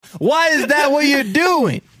Why is that what you're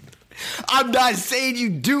doing? I'm not saying you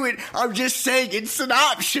do it. I'm just saying it's an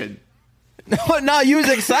option. No, you was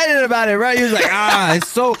excited about it, right? You was like,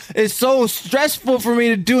 it's so stressful for me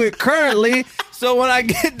to do it currently. So when I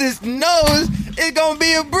get this nose, it's gonna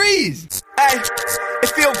be a breeze. Hey, it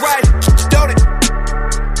feel right, don't it?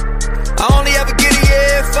 I only ever get it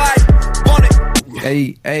if I want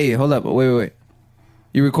it. Hey, hold up, wait.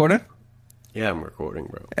 You recording? Yeah, I'm recording,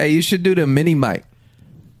 bro. Hey, you should do the mini mic.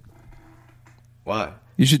 Why?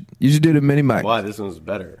 You should do the mini mic. Why? This one's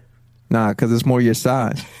better. Nah, because it's more your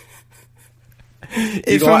size.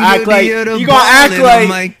 You gonna act like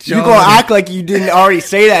you didn't already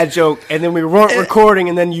say that joke, and then we weren't recording,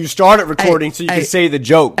 and then you started recording so you could say the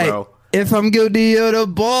joke, bro. If I'm guilty of the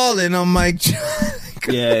balling on Mike Jordan.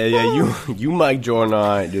 Yeah, you Mike Jordan, all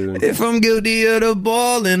right, dude. If I'm guilty of the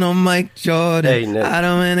balling on Mike Jordan, hey, Nick. I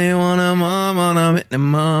don't really want a mama, I'm hitting the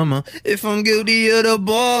mama. If I'm guilty of the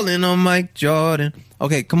balling on Mike Jordan.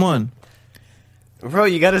 Okay, come on. Bro,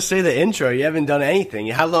 you got to say the intro. You haven't done anything.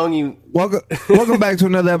 How long you... Welcome back to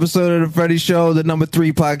another episode of The Freddie Show, the number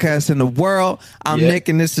 3 podcast in the world. I'm Nick,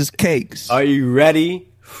 and this is Cakes. Are you ready?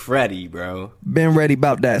 Freddie, bro. Been ready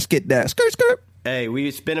about that. Skit that. Skirt. Hey,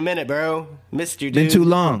 it's been a minute, bro. Missed you, dude. Been too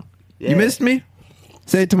long. Yeah. You missed me?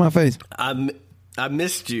 Say it to my face. I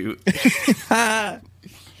missed you. Damn,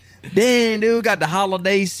 dude. Got the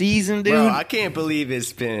holiday season, dude. Bro, I can't believe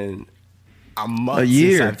it's been... a month a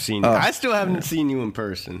year since I've seen you. I still haven't seen you in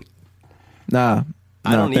person. Nah,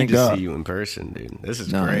 I don't need to God. see you in person, dude. This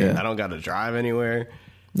is great. Yeah. I don't got to drive anywhere.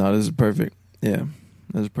 No, this is perfect. Yeah,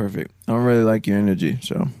 this is perfect. I don't really like your energy,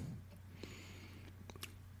 so.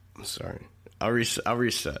 I'm sorry. I'll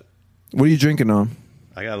reset. What are you drinking on?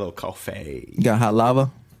 I got a little coffee. You got hot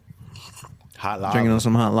lava? Hot lava. Drinking on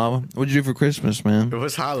some hot lava? What'd you do for Christmas, man? It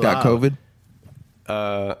was hot lava. Got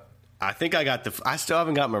COVID? I think I got I still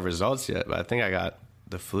haven't got my results yet, but I think I got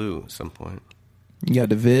the flu at some point. You got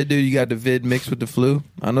the vid, dude? You got the vid mixed with the flu?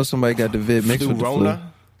 I know somebody got the vid mixed with the flu.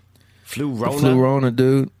 Flu-rona? The flu-rona,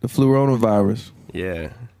 dude. The flu-rona virus.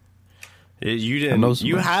 Yeah. You didn't.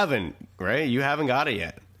 You haven't, right? You haven't got it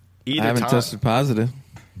yet. I haven't tested positive.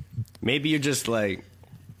 Maybe you're just like,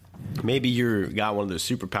 maybe you got one of those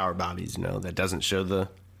superpower bodies, that doesn't show the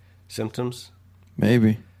symptoms.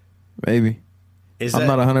 Maybe. I'm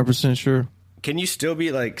not 100% sure. Can you still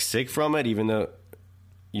be like sick from it even though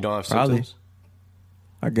you don't have Probably. symptoms?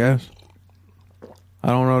 I guess. I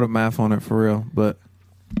don't know the math on it for real, but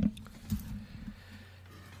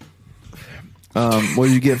what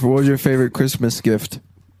did you get what was your favorite Christmas gift?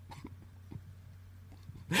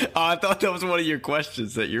 Oh, I thought that was one of your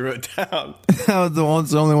questions that you wrote down. That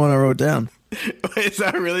was the only one I wrote down. Is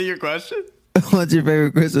that really your question? What's your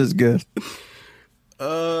favorite Christmas gift?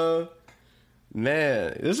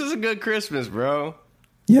 Man, this is a good Christmas, bro.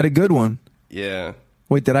 You had a good one. Yeah.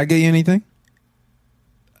 Wait, did I get you anything?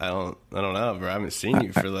 I don't know, bro. I haven't seen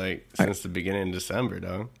you for since the beginning of December,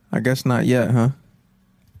 dog. I guess not yet, huh?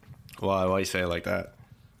 Why you say it like that?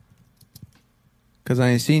 Because I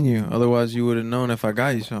ain't seen you. Otherwise, you would have known if I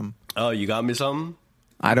got you something. Oh, you got me something?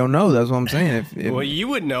 I don't know. That's what I'm saying. If well, you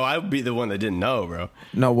would know. I would be the one that didn't know, bro.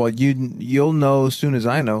 No, well, you'll know as soon as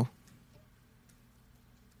I know.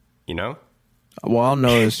 You know? Well, I'll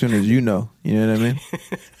know as soon as you know. You know what I mean?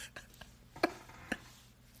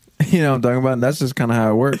 You know what I'm talking about? That's just kind of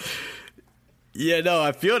how it works. Yeah, no,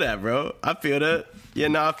 I feel that, bro. I feel that. Yeah,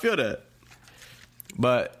 no, I feel that.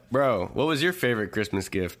 But, bro, what was your favorite Christmas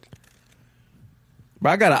gift?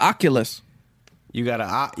 Bro, I got an Oculus. You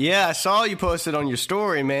got yeah, I saw you posted on your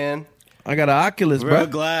story, man. I got an Oculus, bro. Real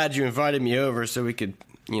glad you invited me over so we could,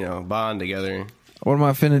 bond together. What am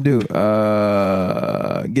I finna do?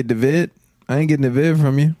 Get the vid? I ain't getting the vid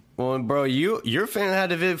from you. Well, bro, your family had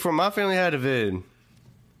the vid before my family had the vid.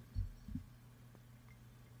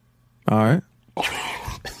 All right.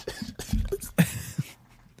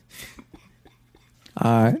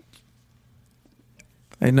 All right.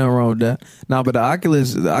 Ain't nothing wrong with that. Nah, but the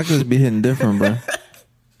Oculus be hitting different, bro.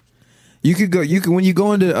 You could when you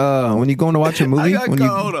go to watch a movie.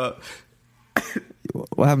 Hold up.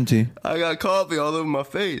 What happened to you? I got coffee all over my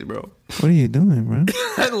face, bro. What are you doing, bro?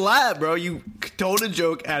 I laughed, bro. You told a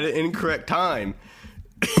joke at an incorrect time.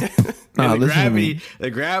 Nah,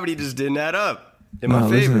 the gravity just didn't add up in my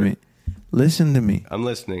favor. Listen to me. I'm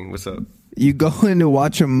listening. What's up? You go in to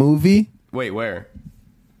watch a movie. Wait, where?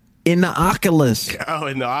 In the Oculus. Oh,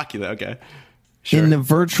 in the Oculus. Okay. Sure. In the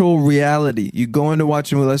virtual reality. You go in to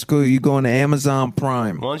watch a movie. Let's go. You go into Amazon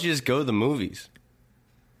Prime. Why don't you just go to the movies?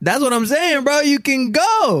 That's what I'm saying, bro. You can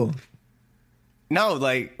go. No,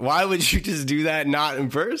 why would you just do that not in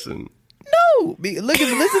person? No. Listen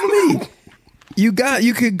to me. You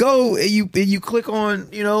could go and you click on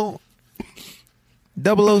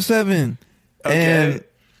 007 Okay.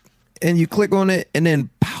 and you click on it and then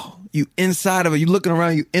pow, you inside of it. You looking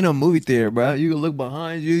around. You in a movie theater, bro. You can look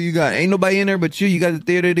behind you. You got ain't nobody in there but you. You got the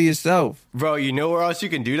theater to yourself. Bro, you know where else you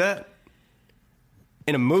can do that?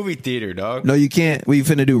 In a movie theater, dog. No, you can't. What you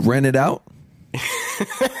finna do? Rent it out?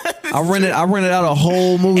 I rented out a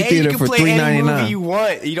whole movie And theater you for can play any movie $3.99. you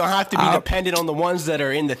want. You don't have to be dependent on the ones that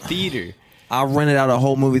are in the theater. I rented out a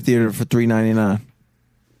whole movie theater for $3.99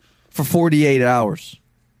 for 48 hours.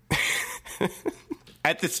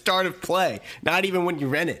 At the start of play, not even when you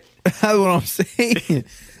rent it. That's what I'm saying.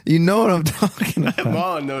 You know what I'm talking about. Come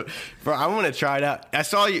on, no. Bro, I want to try it out. I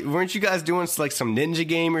saw you. Weren't you guys doing like some ninja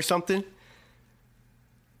game or something?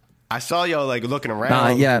 I saw y'all like looking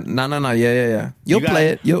around. Yeah. You'll play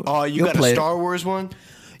it. You you'll got play a Star Wars one?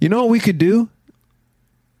 You know what we could do?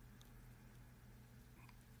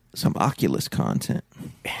 Some Oculus content.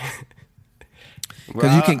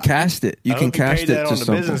 Because you can cast it. You I can hope cast paid it that to on the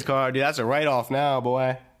something. business card, dude. That's a write off now,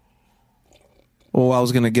 boy. Well, I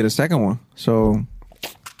was gonna get a second one, so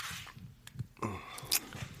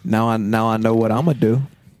now I know what I'm gonna do.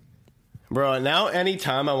 Bro, now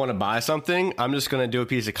anytime I want to buy something, I'm just gonna do a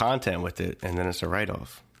piece of content with it, and then it's a write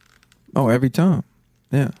off. Oh, every time,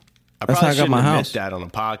 yeah. I That's probably how I got shouldn't my admit house. that on the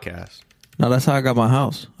podcast. No, that's how I got my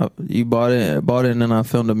house. You bought it, and then I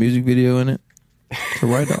filmed a music video in it. It's a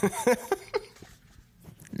write off.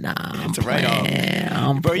 It's a write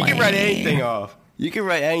off. Bro, you can write anything off. You can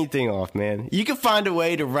write anything off, man. You can find a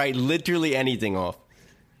way to write literally anything off.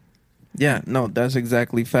 Yeah, no, that's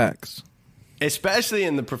exactly facts. Especially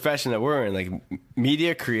in the profession that we're in, like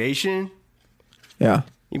media creation. Yeah,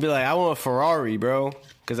 You'd be like, I want a Ferrari, bro.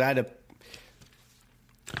 Because I had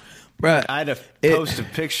to post a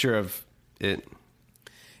picture of it.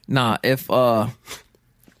 Nah, if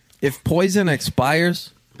poison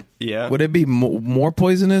expires, Yeah. would it be more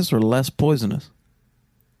poisonous or less poisonous?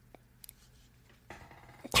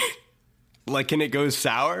 Like, can it go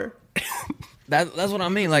sour? That's what I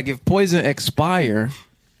mean. Like, if poison expire,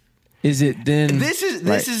 is it then? This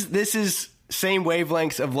is same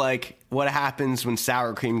wavelengths of like what happens when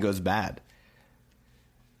sour cream goes bad.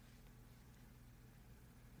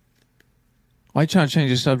 Why you trying to change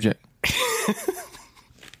the subject?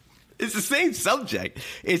 It's the same subject.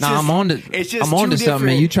 It's Nah, just, I'm on to two something,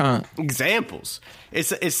 man. You trying? examples.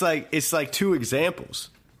 It's like two examples.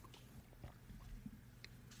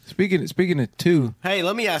 Speaking of two, Hey,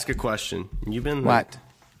 let me ask a question. You've been what?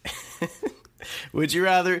 Would you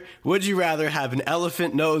rather have an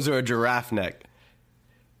elephant nose or a giraffe neck?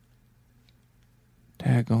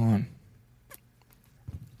 Daggone.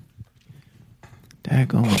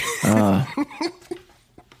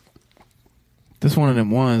 This one of them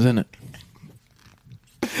ones, isn't it?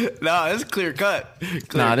 No, it's clear cut.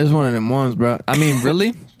 Nah, this one of them ones, bro. I mean,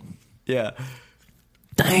 really? Yeah.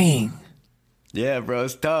 Dang. Yeah, bro,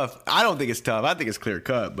 it's tough. I don't think it's tough. I think it's clear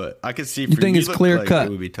cut, but I can see. You think it's look clear like cut?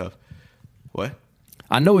 It would be tough. What?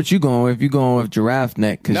 I know what you're going with. You're going with giraffe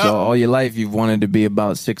neck because No. all your life you've wanted to be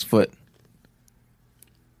about 6 foot.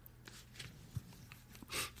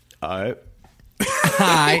 All right.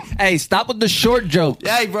 Hi. Hey, stop with the short joke.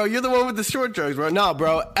 Hey, bro, you're the one with the short jokes, bro. No,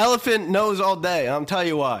 bro, elephant nose all day. I'm telling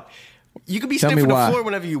you why. You can be Tell me sniffing the why. floor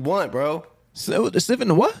whenever you want, bro. So, sniffing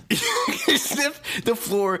the what? You sniff the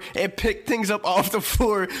floor and pick things up off the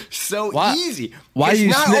floor so Why- easy. why it's you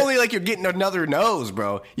not sniff- only like you're getting another nose,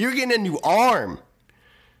 bro. You're getting a new arm.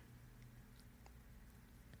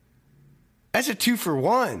 That's a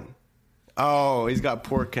 2-for-1. Oh, he's got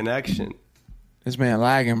poor connection. This man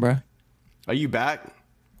lagging, bro. Are you back?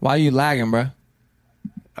 Why are you lagging, bro?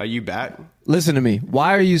 Are you back? Listen to me.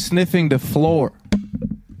 Why are you sniffing the floor?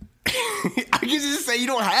 I can just say you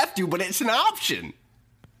don't have to, but it's an option.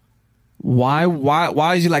 Why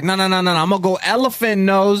is you like, no, I'm gonna go elephant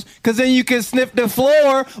nose because then you can sniff the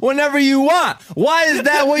floor whenever you want. Why is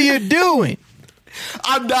that what you're doing?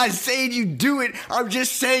 I'm not saying you do it. I'm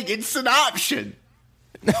just saying it's an option.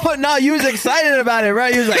 No, you was excited about it,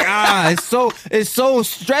 right? You was like, it's so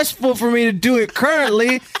stressful for me to do it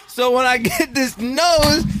currently. So when I get this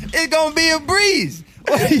nose, it's gonna be a breeze.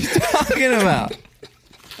 What are you talking about?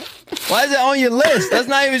 Why is it on your list? That's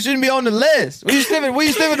not even shouldn't be on the list. What you sniffing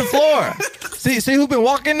the floor? See who been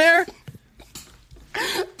walking there?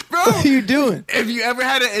 Bro, What are you doing? if you ever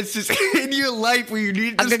had an instance in your life where you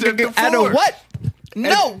needed to sniff the floor. At a what?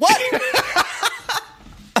 No, what?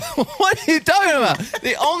 What are you talking about?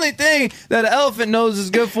 The only thing that an elephant nose is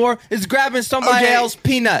good for is grabbing somebody else's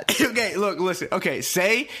peanuts. Okay, look, listen. Okay,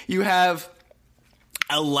 say you have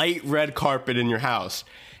a light red carpet in your house,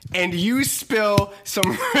 and you spill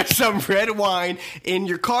some red wine in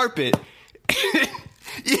your carpet,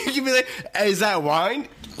 you can be like, "Is that wine?"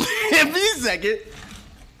 Give me a second.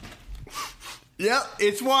 Yep,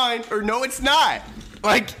 it's wine. Or no, it's not.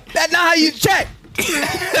 Like, That's not how you check. that's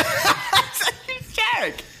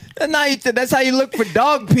how you check. That's how you look for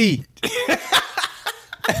dog pee.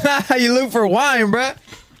 That's not how you look for wine, bruh.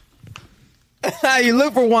 That's how you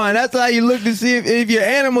look for wine. That's how you look to see if your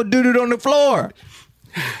animal doo-dooed on the floor.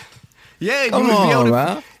 Yeah, Come on,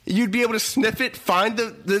 bro. you'd be able to sniff it, find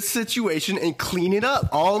the situation, and clean it up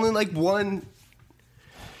all in like one.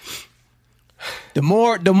 The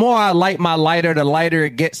more I light my lighter, the lighter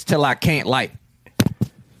it gets till I can't light.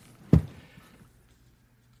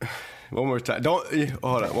 One more time. Don't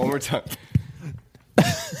hold on. One more time.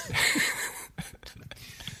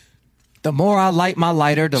 The more I light my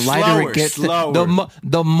lighter, the lighter Slower, it gets. slower.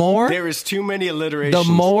 The more. There is too many alliterations.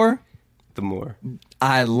 The more The more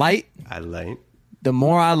I light. I light. The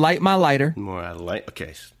more I light my lighter. The more I light.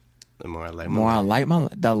 Okay. The more I light. The more I light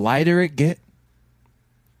the lighter it get,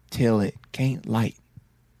 till it can't light.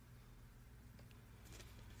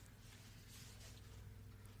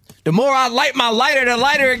 The more I light my lighter, the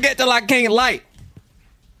lighter it get till I can't light.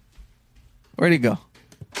 Where'd he go?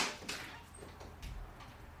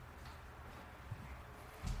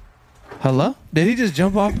 Hello? Did he just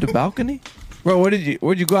jump off the balcony? Bro,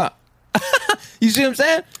 where'd you go out? You see what I'm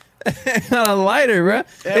saying? Not a lighter, bro.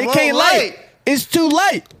 It can't light. It's too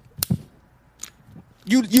light.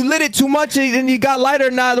 You lit it too much and you got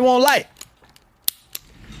lighter, now it won't light.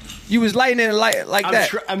 You was lighting it like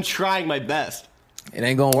that. I'm trying my best. It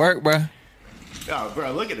ain't gonna work, bro. Oh,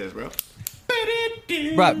 bro, look at this, bro.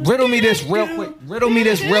 Bro, riddle me this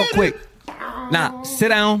real quick. Nah, sit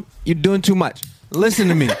down. You're doing too much. Listen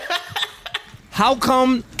to me. How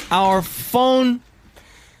come our phone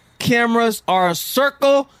cameras are a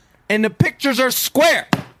circle and the pictures are square?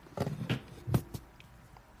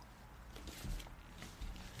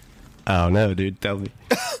 Oh no, dude, tell me.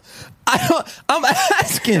 I'm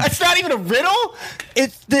asking. That's not even a riddle.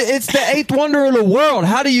 It's the eighth wonder of the world.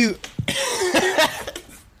 How do you?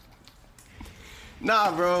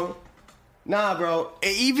 Nah, bro.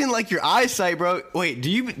 Even like your eyesight, bro. Wait,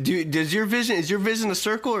 is your vision a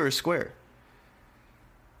circle or a square?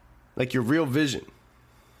 Like your real vision.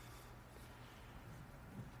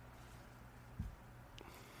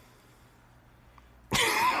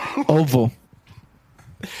 Oval.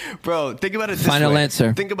 Bro, think about it this Final way.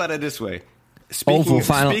 answer. Think about it this way. Oval,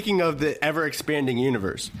 final. Speaking of the ever-expanding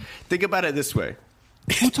universe, think about it this way.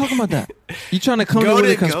 Who talking about that? You trying to come up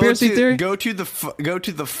with a conspiracy theory? Go to the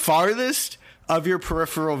farthest of your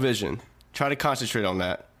peripheral vision. Try to concentrate on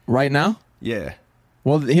that. Right now? Yeah.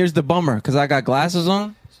 Well, here's the bummer, because I got glasses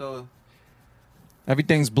on, so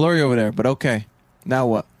everything's blurry over there. But okay, now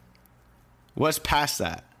what? What's past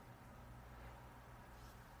that?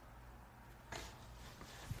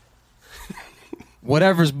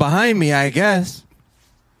 Whatever's behind me, I guess.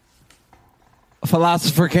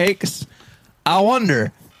 Philosopher cakes. I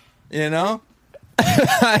wonder, you know?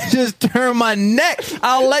 I just turn my neck.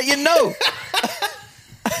 I'll let you know.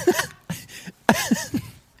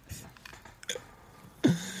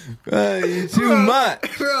 You're too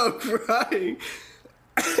much. Bro, crying.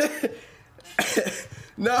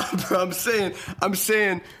 No, bro, I'm saying I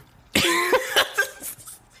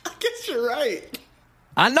guess you're right.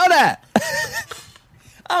 I know that.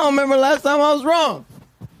 I don't remember last time I was wrong.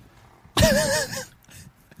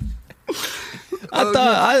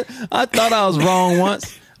 I thought I was wrong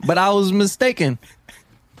once, but I was mistaken.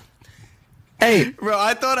 Hey, Bro,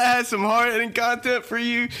 I thought I had some hard-hitting content for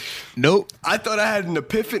you. nope. I thought I had an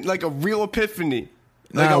epiphany, like a real epiphany.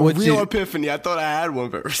 Nah, what you- Epiphany. I thought I had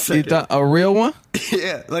one for a You second. thought a real one?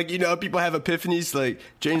 Yeah, like, you know, people have epiphanies, like,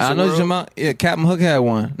 change I the know world. Jamal. Yeah, Captain Hook had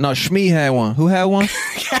one. No, Shmee had one. Who had one?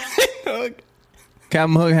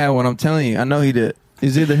 Captain Hook had one. I'm telling you. I know he did.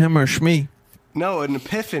 It's either him or Shmee. No, an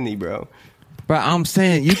epiphany, bro. But I'm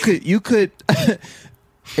saying you could,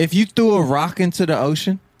 if you threw a rock into the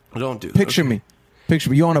ocean. Don't do that. Picture me.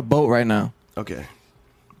 You're on a boat right now. Okay,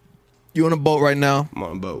 You on a boat right now. I'm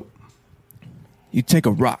on a boat. You take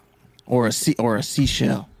a rock or a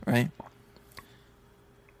seashell, right?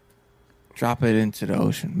 Drop it into the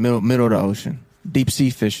ocean, middle of the ocean. Deep sea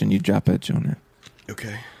fishing, you drop that joint in.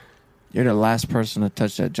 Okay. You're the last person to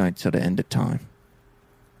touch that joint till the end of time.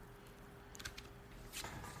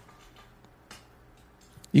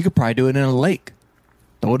 You could probably do it in a lake.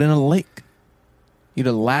 Throw it in a lake. You're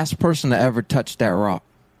the last person to ever touch that rock.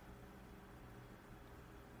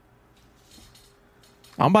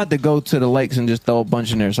 I'm about to go to the lakes and just throw a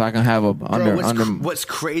bunch in there so I can have a Bro, what's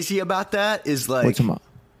crazy about that is like, What's them up?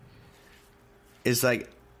 is like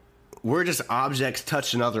we're just objects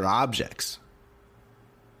touching other objects.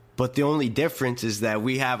 But the only difference is that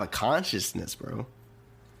we have a consciousness, bro.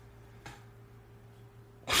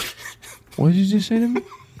 What did you just say to me?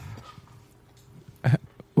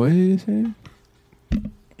 What did you say?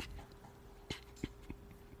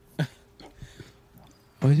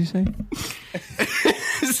 What did you say?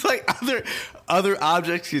 It's like other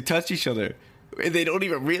objects can touch each other. And they don't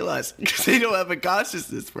even realize because they don't have a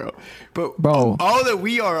consciousness, bro. But Bro. all that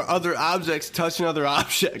we are other objects touching other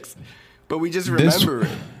objects. But we just remember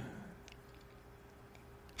it.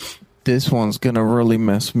 This one's gonna really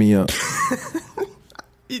mess me up.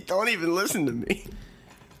 You don't even listen to me.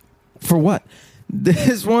 For what?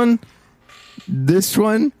 This one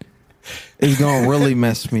is gonna really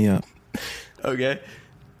mess me up. Okay.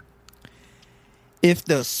 If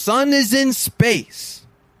the sun is in space,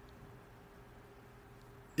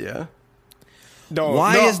 Yeah. No.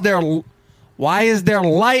 why no. is there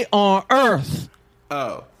light on Earth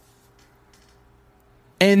Oh.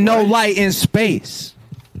 and no What? light in space?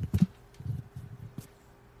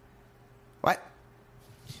 What?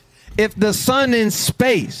 If the sun in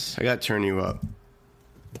space, I gotta turn you up.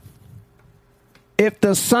 if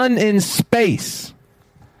the sun in space,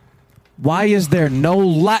 why is there no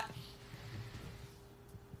light?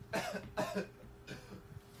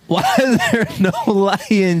 Why is there no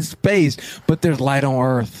light in space, but there's light on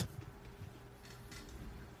Earth?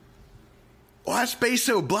 Why is space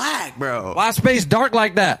so black, bro? Why is space dark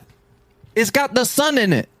like that? It's got the sun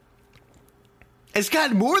in it. It's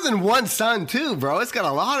got more than one sun, too, bro. It's got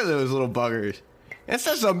a lot of those little buggers. It's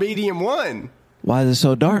just a medium one. Why is it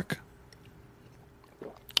so dark?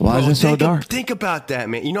 Why is Bro, it so dark? Think about that,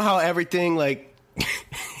 man. You know how everything, like...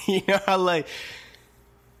 you know how, like...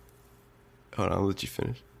 Hold on, I'll let you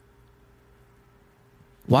finish.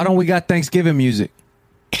 Why don't we got Thanksgiving music?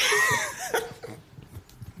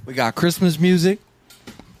 We got Christmas music.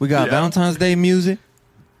 We got Yeah. Valentine's Day music.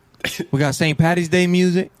 We got St. Patty's Day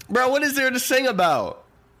music. Bro, what is there to sing about?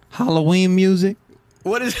 Halloween music.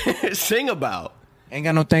 What is there to sing about? Ain't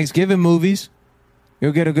got no Thanksgiving movies.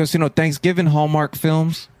 You'll get to go see no Thanksgiving Hallmark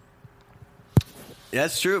films.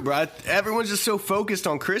 That's true, bro. Everyone's just so focused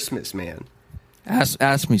on Christmas, man.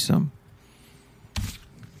 Ask me some.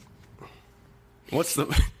 What's the...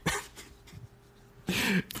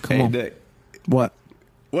 Come Hey, on. Nick, What?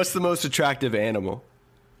 what's the most attractive animal?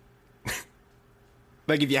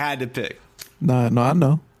 Like, if you had to pick. No, I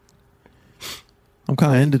know. I'm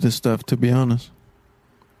kind of into this stuff, to be honest.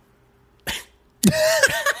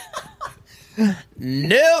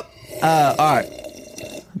 Nope. All right.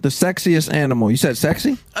 The sexiest animal. You said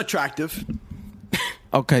sexy? Attractive.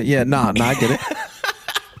 Okay. Yeah. Nah. I get it.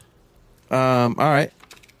 All right.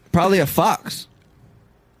 Probably a fox,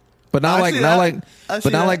 but not I like see not that. like, I see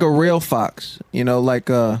but not that. like a real fox. You know, like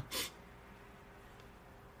I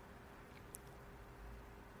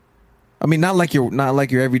mean, not like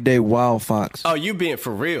your everyday wild fox. Oh, you being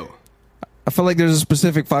for real. I feel like there's a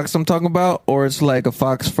specific fox I'm talking about, or it's like a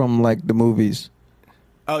fox from like the movies.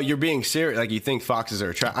 Oh, you're being serious. Like, you think foxes are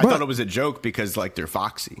attractive. I Bro. thought it was a joke because, like, they're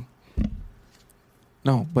foxy.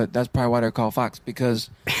 No, but that's probably why they're called fox, because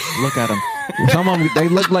look at them. Some of them they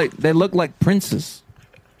look like princes.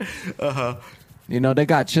 You know, they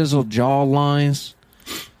got chiseled jaw lines.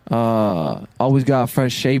 Always got a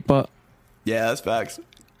fresh shape up. Yeah, that's facts.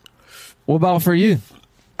 What about for you?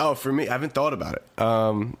 Oh, for me, I haven't thought about it.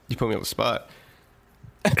 You put me on the spot.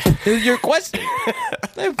 Is your question?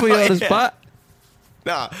 They put you on the Yeah. spot.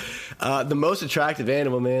 Nah, the most attractive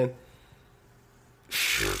animal, man.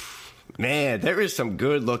 Man, there is some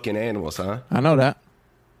good-looking animals, huh? I know that.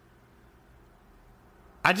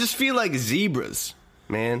 I just feel like zebras,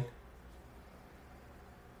 man.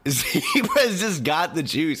 Zebras just got the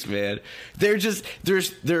juice, man. They're just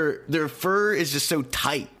their fur is just so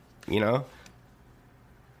tight, you know?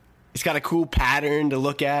 It's got a cool pattern to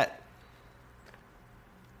look at.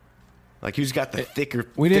 Like, who's got the thicker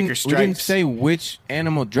We stripes? didn't say which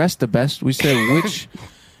animal dressed the best. We said which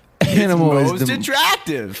animal It's is most the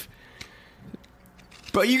attractive.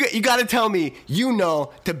 But you got to tell me, you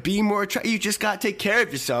know, to be more attractive, you just got to take care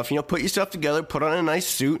of yourself. You know, put yourself together, put on a nice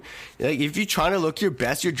suit. Like, if you're trying to look your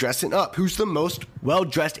best, you're dressing up. Who's the most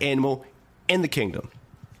well-dressed animal in the kingdom?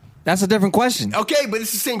 That's a different question. Okay, but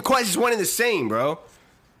it's the same question. It's one and the same, bro.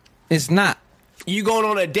 It's not. You going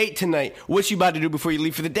on a date tonight. What you about to do before you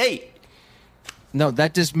leave for the date? No,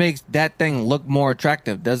 that just makes that thing look more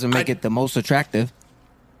attractive. Doesn't make it the most attractive.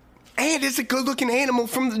 And it's a good-looking animal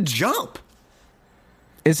from the jump.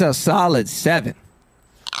 It's a solid 7.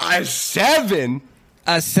 A 7?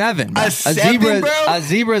 A 7. Bro. A 7, bro? A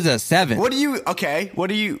zebra's a 7. What are you? Okay. What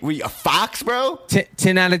are you? A fox, bro?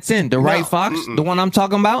 10 out of 10. The right fox, the one I'm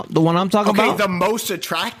talking about. The one I'm talking Okay, about. the most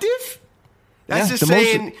attractive. That's Yeah, just the most-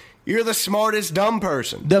 saying you're the smartest dumb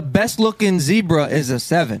person. The best looking zebra is a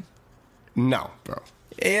 7. No, bro.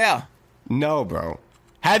 Yeah. No, bro.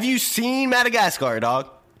 Have you seen Madagascar, dog?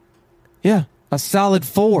 Yeah. A solid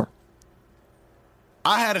 4.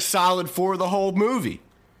 I had a solid 4 the whole movie.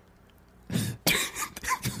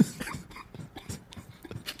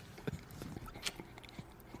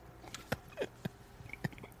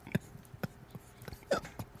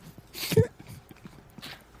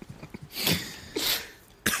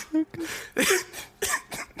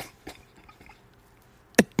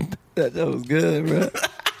 That was good, bro.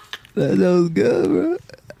 That was good, bro.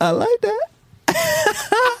 I like that.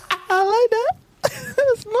 I like that.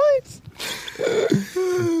 That's nice.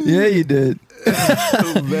 Yeah, you did.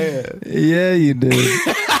 Oh, man. Yeah, you did.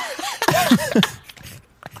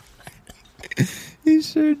 You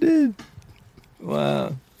sure did.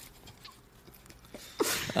 Wow.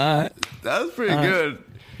 All right. That was pretty good.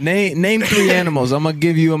 Name 3 animals. I'm gonna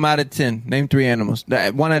give you them out of 10. Name 3 animals.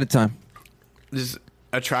 One at a time. Just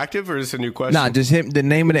attractive or is this a new question? Nah, just hit the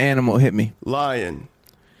name of the animal. Hit me. Lion.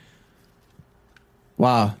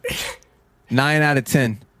 Wow. 9 out of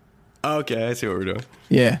 10. Okay, I see what we're doing.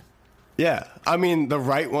 Yeah. Yeah, I mean the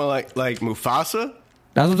right one, like Mufasa.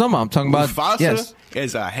 That's what I'm talking about. I'm talking about. Mufasa Yes.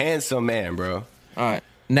 is a handsome man, bro. All right.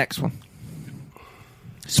 Next one.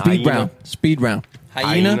 Speed Hyena. round. Speed round.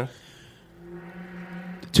 Hyena.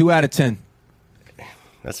 2 out of 10.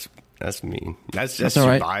 That's mean. That's That's just all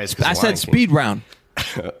right. biased. 'cause I of said Lion King. speed round.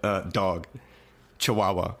 Dog.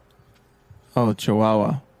 Chihuahua. Oh,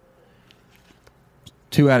 Chihuahua.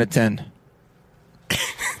 2 out of 10.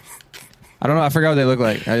 I don't know. I forgot what they look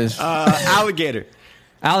like. I just Alligator.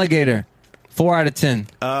 alligator. 4 out of 10.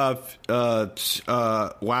 Wow.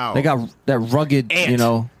 They got that rugged, Ant. you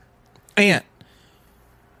know. Ant.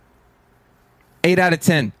 8 out of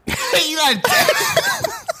 10. You got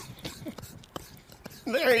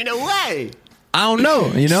there ain't no way. I don't know.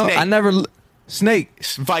 You know, Snake. I never. Snake.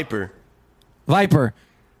 Viper. Viper.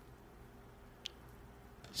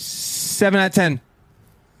 7 out of 10.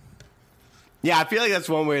 Yeah, I feel like that's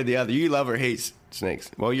one way or the other. You love or hate snakes.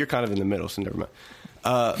 Well, you're kind of in the middle, so never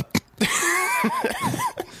mind.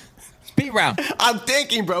 Speed round. I'm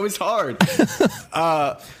thinking, bro. It's hard.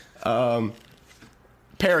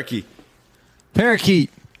 Parakeet. Parakeet.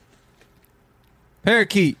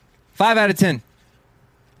 Parakeet. 5 out of 10.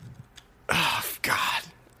 Oh, God.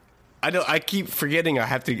 I keep forgetting I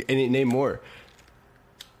have to name more.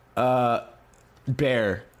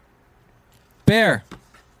 Bear. Bear.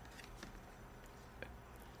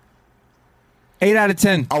 8 out of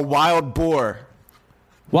 10. A wild boar.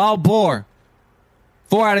 Wild boar.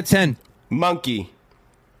 4 out of 10. Monkey.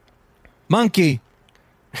 Monkey.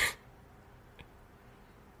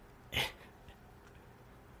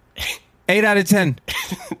 8 out of 10.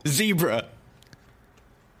 Zebra.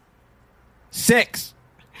 6.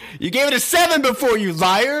 You gave it a 7 before, you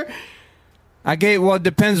liar. Well, it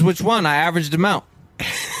depends which one. I averaged them out.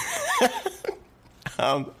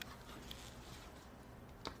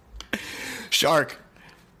 Shark.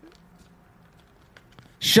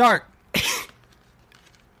 Shark.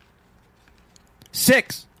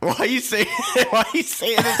 6. Why you say this like it's,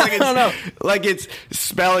 don't know. like it's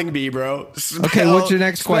spelling bee, bro? Okay, what's your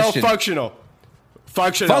next spell question? Functional.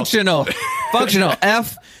 Functional. Functional. Functional.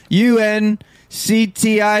 Functional.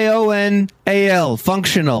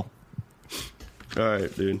 Functional. All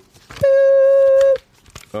right, dude.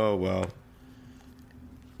 Oh, wow.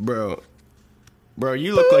 Bro,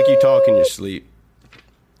 you look like you talk in your sleep.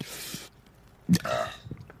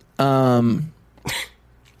 I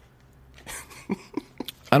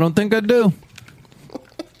don't think I do.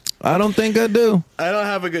 I don't think I do. I don't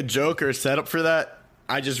have a good joke or setup for that.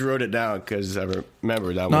 I just wrote it down because I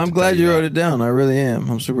remember that one. No, I'm glad you wrote it down. I really am.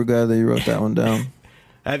 I'm super glad that you wrote that one down.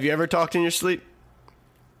 Have you ever talked in your sleep?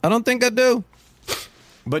 I don't think I do.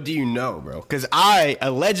 But do you know, bro? Because I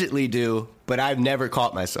allegedly do, but I've never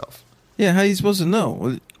caught myself. Yeah, how are you supposed to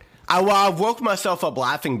know? I've woke myself up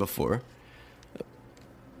laughing before.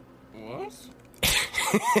 What?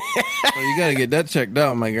 Well, you gotta get that checked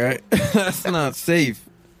out, my guy. That's not safe.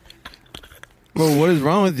 Bro, what is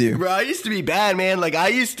wrong with you? Bro, I used to be bad, man. Like, I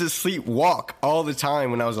used to sleepwalk all the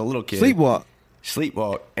time when I was a little kid. Sleepwalk.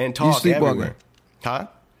 Sleepwalk and talk sleepwalking? everywhere. Huh?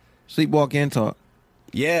 Sleepwalk and talk.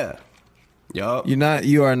 Yeah. Yup.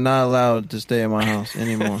 You are not allowed to stay at my house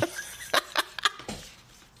anymore.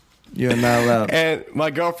 You're not allowed. And my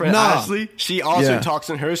girlfriend, Nah. Ashley, she also Yeah. talks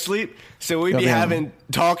in her sleep. So we be Yeah. having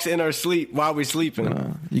talks in our sleep while we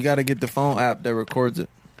sleeping. You got to get the phone app that records it.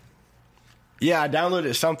 Yeah, I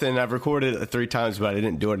downloaded something and I've recorded it 3 times, but I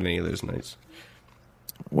didn't do it any of those nights.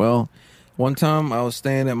 Well, one time I was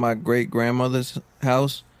staying at my great grandmother's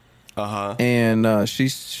house, and she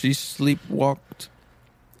sleepwalked,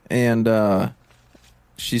 and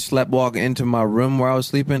she sleepwalked into my room where I was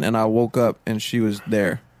sleeping, and I woke up and she was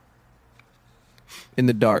there in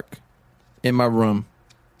the dark in my room.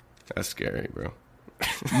 That's scary, bro.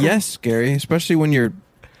 Yes, scary, especially when you're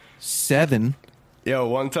 7. Yo,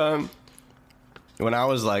 one time when I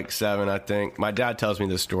was like 7, I think, my dad tells me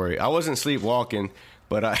this story. I wasn't sleepwalking,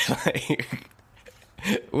 but I like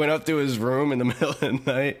went up to his room in the middle of the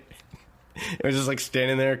night. I was just like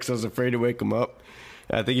standing there because I was afraid to wake him up.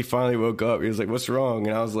 And I think he finally woke up. He was like, "What's wrong?"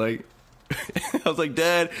 And I was like,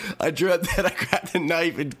 "Dad, I dreamt that I grabbed a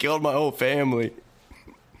knife and killed my whole family."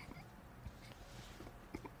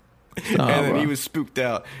 And then he was spooked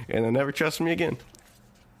out and then never trusted me again.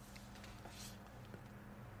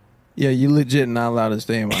 Yeah, you legit not allowed to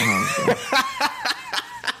stay in my house,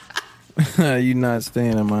 bro. You not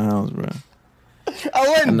staying in my house, bro. I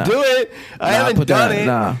wouldn't do it. I haven't done it.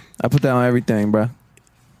 Nah, I put that on everything, bro.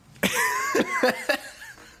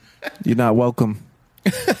 You're not welcome.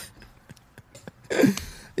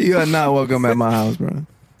 You are not welcome at my house, bro.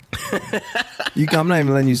 I'm not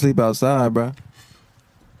even letting you sleep outside, bro.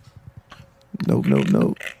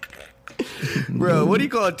 Nope. Bro, what do you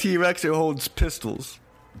call a T-Rex that holds pistols?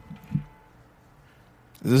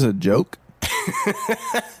 Is this a joke?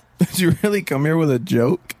 Did you really come here with a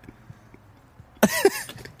joke?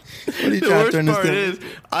 What are you The trying to worst turn this part thing? is,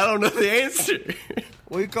 I don't know the answer.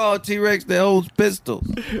 What do you call a T-Rex that holds pistols?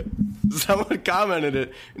 Someone commented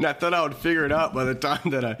it, and I thought I would figure it out by the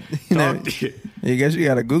time that I know, talked to you. I guess you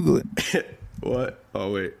gotta Google it. What?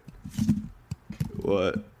 Oh, wait.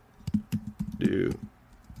 What do...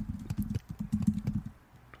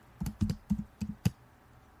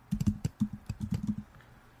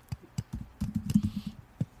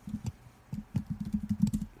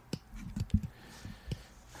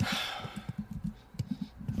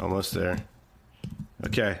 Almost there.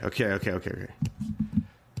 Okay.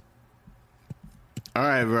 All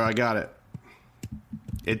right, bro, I got it.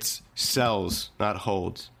 It's sells, not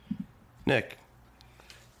holds. Nick,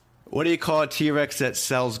 what do you call a T-Rex that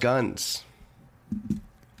sells guns?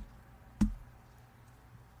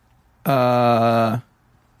 I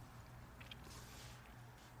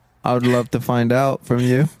would love to find out from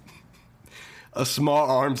you. A small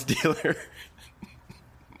arms dealer.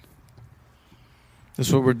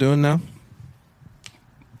 That's what we're doing now?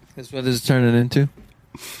 That's what this is turning into?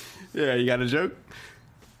 Yeah, you got a joke?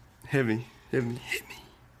 Hit me.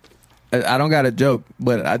 I don't got a joke,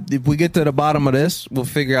 but if we get to the bottom of this, we'll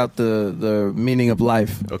figure out the meaning of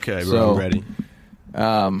life. Okay, bro, So, I'm ready.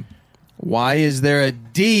 Why is there a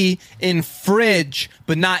D in fridge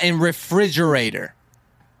but not in refrigerator?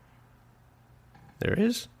 There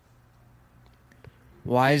is?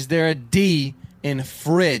 Why is there a D in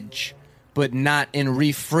fridge but not in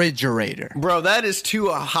refrigerator? Bro, that is too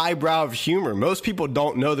a highbrow of humor. Most people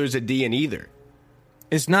don't know there's a D in either.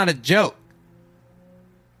 It's not a joke.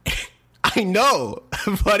 I know,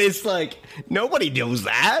 but it's like, nobody knows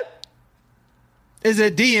that. It's a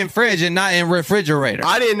D in fridge and not in refrigerator.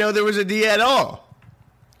 I didn't know there was a D at all.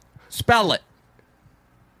 Spell it.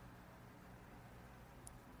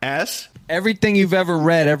 S? Everything you've ever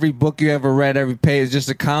read, every book you ever read, every page is just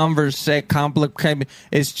a complicated.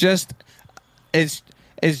 It's just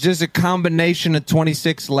a combination of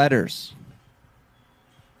 26 letters.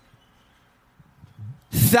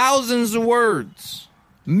 Thousands of words.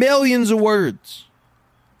 Millions of words.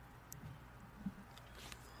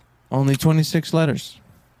 Only 26 letters.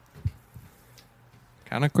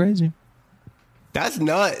 Kind of crazy. That's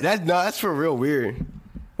not. That's for real weird.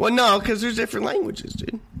 Well, no, because there's different languages,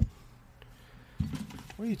 dude.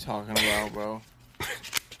 What are you talking about, bro?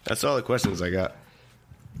 That's all the questions I got.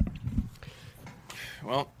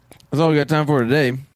 Well, that's all we got time for today.